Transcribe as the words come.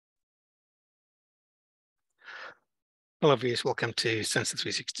Hello viewers, welcome to Sensor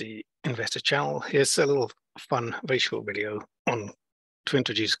 360 Investor Channel. Here's a little fun, very short video to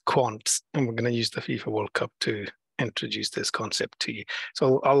introduce quants, and we're going to use the FIFA World Cup to introduce this concept to you.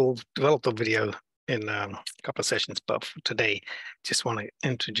 So I'll develop the video in a couple of sessions, but for today, just want to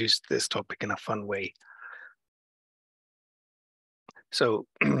introduce this topic in a fun way. So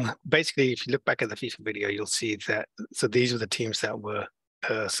basically, if you look back at the FIFA video, you'll see that, so these were the teams that were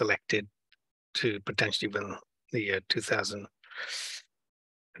selected to potentially win the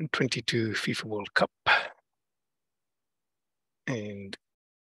 2022 FIFA World Cup. And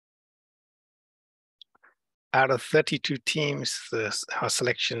out of 32 teams, our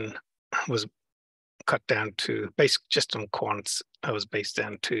selection was cut down to, based just on quants, I was based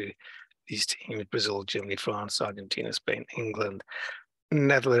down to these teams: Brazil, Germany, France, Argentina, Spain, England,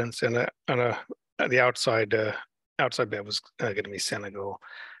 Netherlands, and the outside bet was going to be Senegal.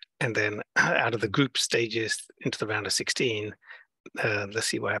 And then out of the group stages into the round of 16, let's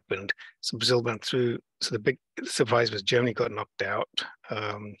see what happened. So Brazil went through. So the big surprise was Germany got knocked out.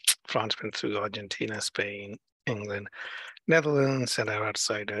 France went through. Argentina, Spain, England, Netherlands, and our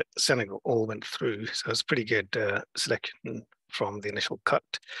outsider Senegal all went through. So it's pretty good selection from the initial cut.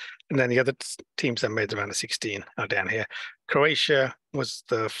 And then the other teams that made the round of 16 are down here. Croatia was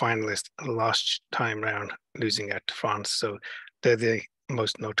the finalist last time round, losing out to France. So they're the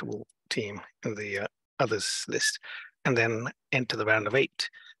most notable team in the others list. And then into the round of 8,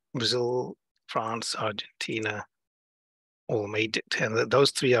 Brazil, France, Argentina all made it. And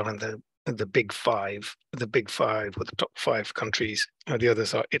those three are in the big five. The big five were the top 5 countries. The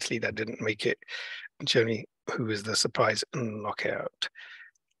others are Italy, that didn't make it, Germany, who was the surprise knockout.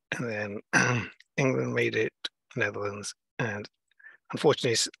 And then England made it, Netherlands, and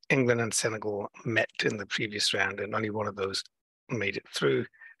unfortunately, England and Senegal met in the previous round, and only one of those made it through.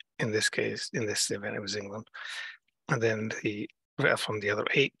 In this case, in this event, it was England. And then from the other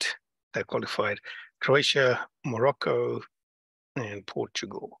 8 that qualified, Croatia, Morocco, and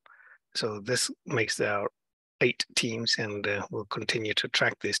Portugal. So this makes our 8 teams, and we'll continue to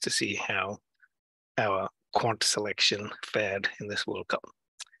track this to see how our quant selection fared in this World Cup.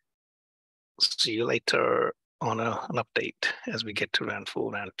 See you later on an update as we get to round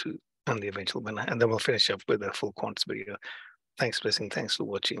 4, round 2, and the eventual winner. And then we'll finish up with a full quants video. Thanks for listening. Thanks for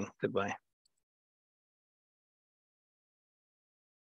watching. Goodbye.